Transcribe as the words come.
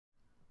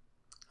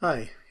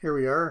Hi, here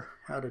we are,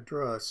 how to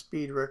draw a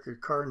speed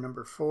record car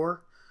number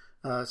 4.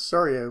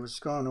 Sorry, I was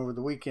gone over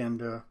the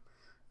weekend. It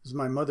was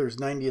my mother's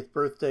 90th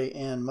birthday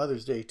and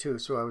Mother's Day too,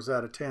 so I was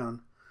out of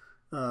town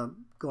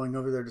going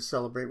over there to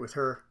celebrate with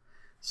her.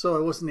 So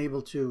I wasn't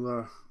able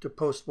to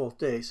post both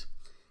days.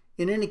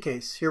 In any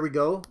case, here we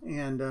go,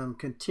 and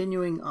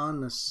continuing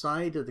on the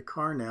side of the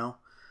car now.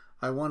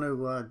 I want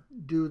to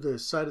do the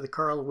side of the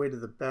car all the way to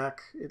the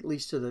back, at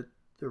least to the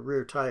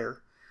rear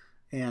tire,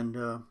 and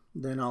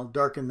then I'll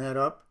darken that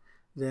up.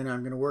 Then I'm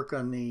going to work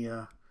on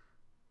the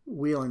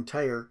wheel and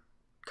tire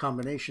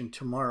combination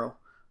tomorrow,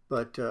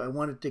 but I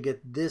wanted to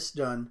get this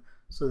done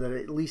so that I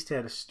at least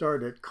had a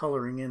start at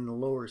coloring in the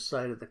lower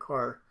side of the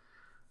car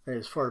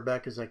as far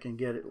back as I can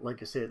get it.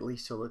 Like I say, at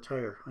least till the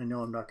tire. I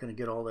know I'm not going to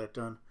get all that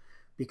done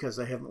because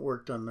I haven't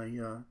worked on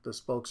the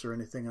spokes or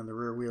anything on the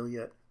rear wheel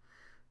yet,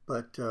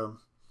 but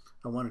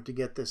I wanted to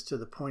get this to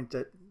the point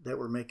that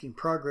we're making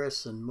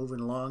progress and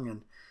moving along.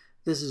 And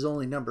this is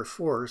only number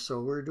 4,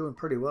 so we're doing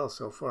pretty well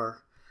so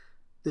far.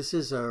 This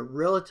is a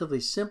relatively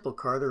simple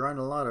car. There aren't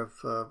a lot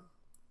of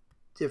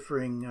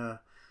differing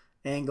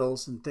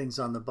angles and things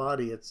on the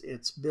body.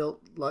 It's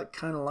built like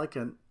kind of like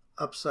an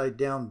upside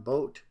down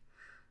boat,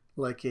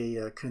 like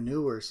a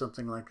canoe or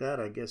something like that,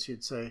 I guess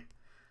you'd say.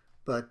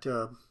 But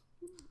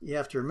you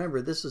have to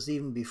remember, this is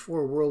even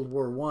before World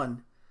War I,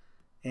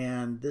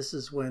 and this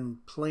is when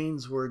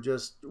planes were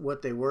just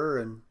what they were,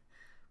 and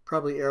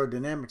probably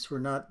aerodynamics were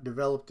not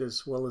developed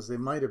as well as they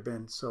might have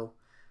been. So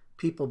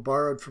people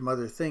borrowed from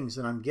other things,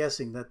 and I'm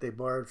guessing that they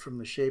borrowed from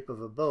the shape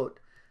of a boat,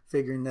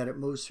 figuring that it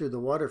moves through the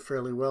water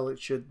fairly well, it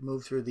should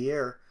move through the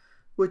air,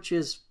 which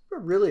is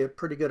really a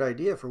pretty good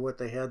idea for what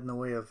they had in the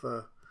way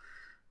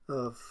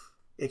of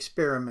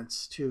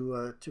experiments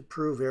to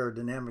prove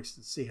aerodynamics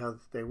and see how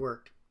they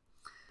worked.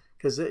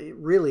 Because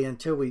really,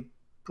 until we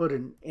put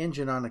an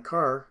engine on a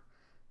car,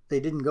 they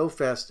didn't go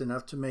fast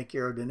enough to make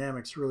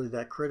aerodynamics really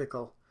that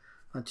critical.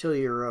 Until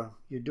you're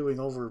doing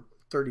over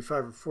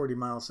 35 or 40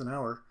 miles an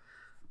hour,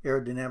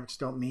 aerodynamics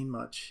don't mean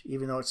much.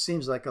 Even though it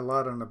seems like a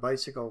lot on a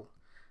bicycle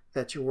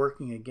that you're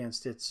working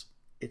against, it's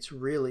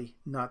really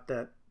not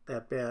that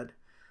bad.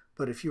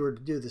 But if you were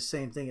to do the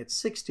same thing at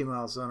 60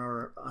 miles an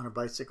hour on a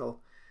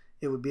bicycle,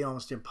 it would be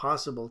almost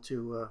impossible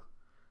to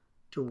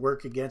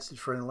work against it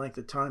for any length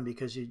of time,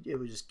 because it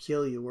would just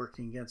kill you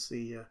working against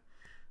the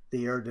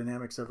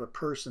aerodynamics of a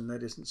person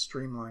that isn't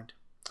streamlined.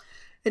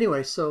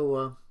 Anyway,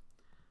 so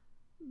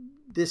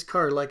this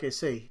car, like I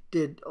say,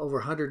 did over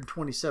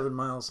 127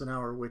 miles an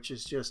hour, which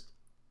is just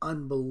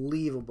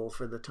unbelievable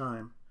for the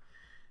time.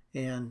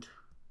 And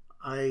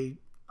I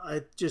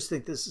just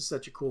think this is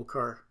such a cool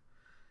car.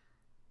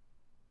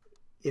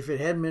 If it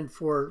hadn't been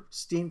for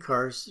steam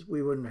cars,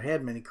 we wouldn't have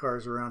had many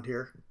cars around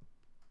here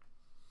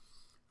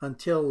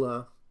until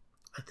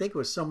I think it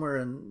was somewhere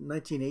in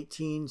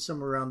 1918,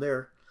 somewhere around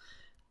there.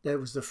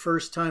 That was the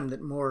first time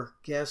that more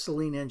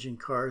gasoline engine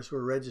cars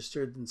were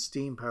registered than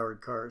steam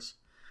powered cars.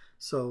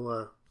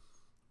 So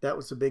that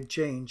was a big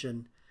change,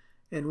 and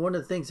one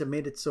of the things that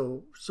made it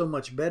so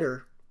much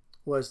better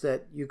was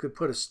that you could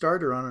put a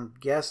starter on a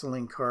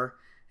gasoline car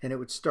and it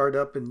would start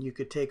up and you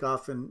could take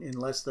off in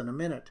less than a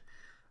minute.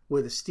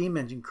 With a steam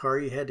engine car,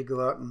 you had to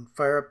go out and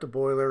fire up the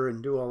boiler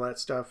and do all that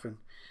stuff, and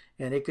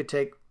it could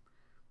take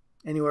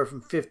anywhere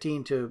from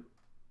 15 to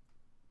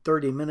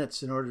 30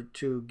 minutes in order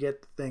to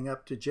get the thing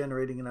up to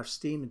generating enough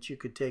steam that you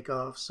could take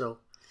off. So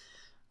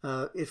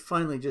it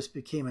finally just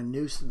became a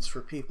nuisance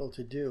for people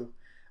to do.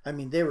 I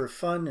mean, they were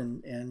fun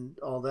and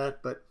all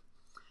that,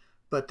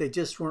 but they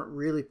just weren't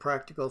really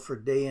practical for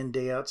day in,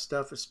 day out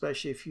stuff,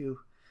 especially if you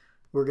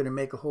were going to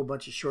make a whole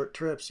bunch of short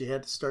trips. You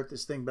had to start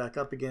this thing back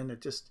up again.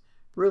 It just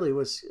really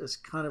was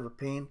kind of a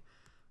pain.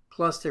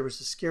 Plus, there was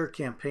a scare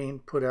campaign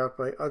put out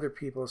by other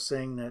people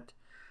saying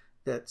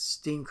that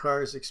steam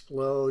cars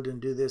explode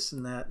and do this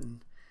and that,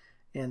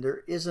 and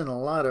there isn't a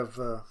lot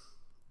of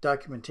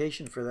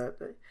documentation for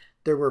that.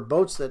 There were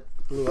boats that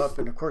blew up,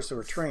 and of course there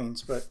were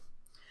trains, but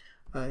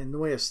in the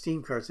way of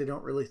steam cars, they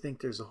don't really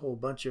think there's a whole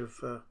bunch of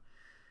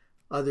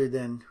other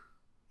than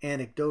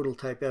anecdotal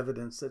type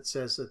evidence that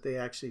says that they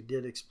actually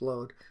did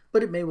explode.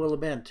 But it may well have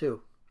been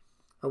too.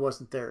 I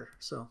wasn't there,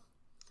 so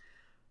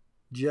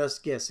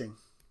just guessing.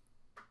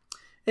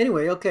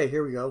 Anyway, okay,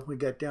 here we go. We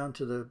got down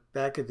to the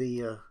back of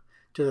the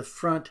to the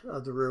front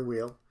of the rear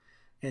wheel,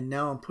 and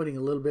now I'm putting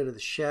a little bit of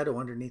the shadow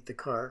underneath the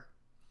car,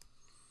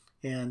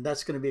 and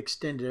that's going to be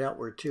extended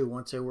outward too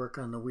once I work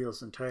on the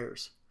wheels and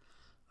tires.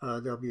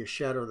 There'll be a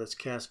shadow that's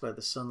cast by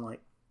the sunlight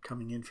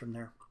coming in from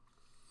there.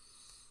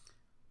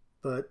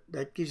 But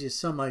that gives you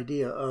some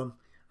idea. I'm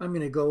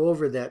going to go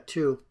over that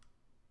too,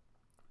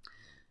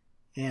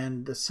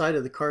 and the side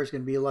of the car is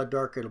going to be a lot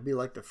darker. It'll be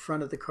like the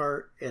front of the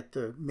car at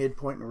the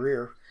midpoint and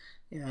rear,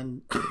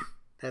 and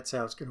that's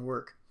how it's going to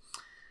work.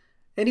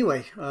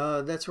 Anyway,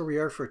 that's where we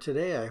are for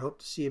today. I hope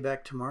to see you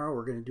back tomorrow.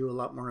 We're going to do a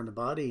lot more on the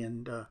body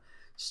and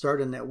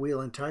start on that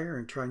wheel and tire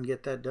and try and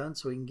get that done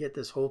so we can get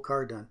this whole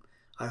car done.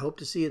 I hope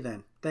to see you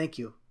then. Thank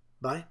you.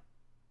 Bye.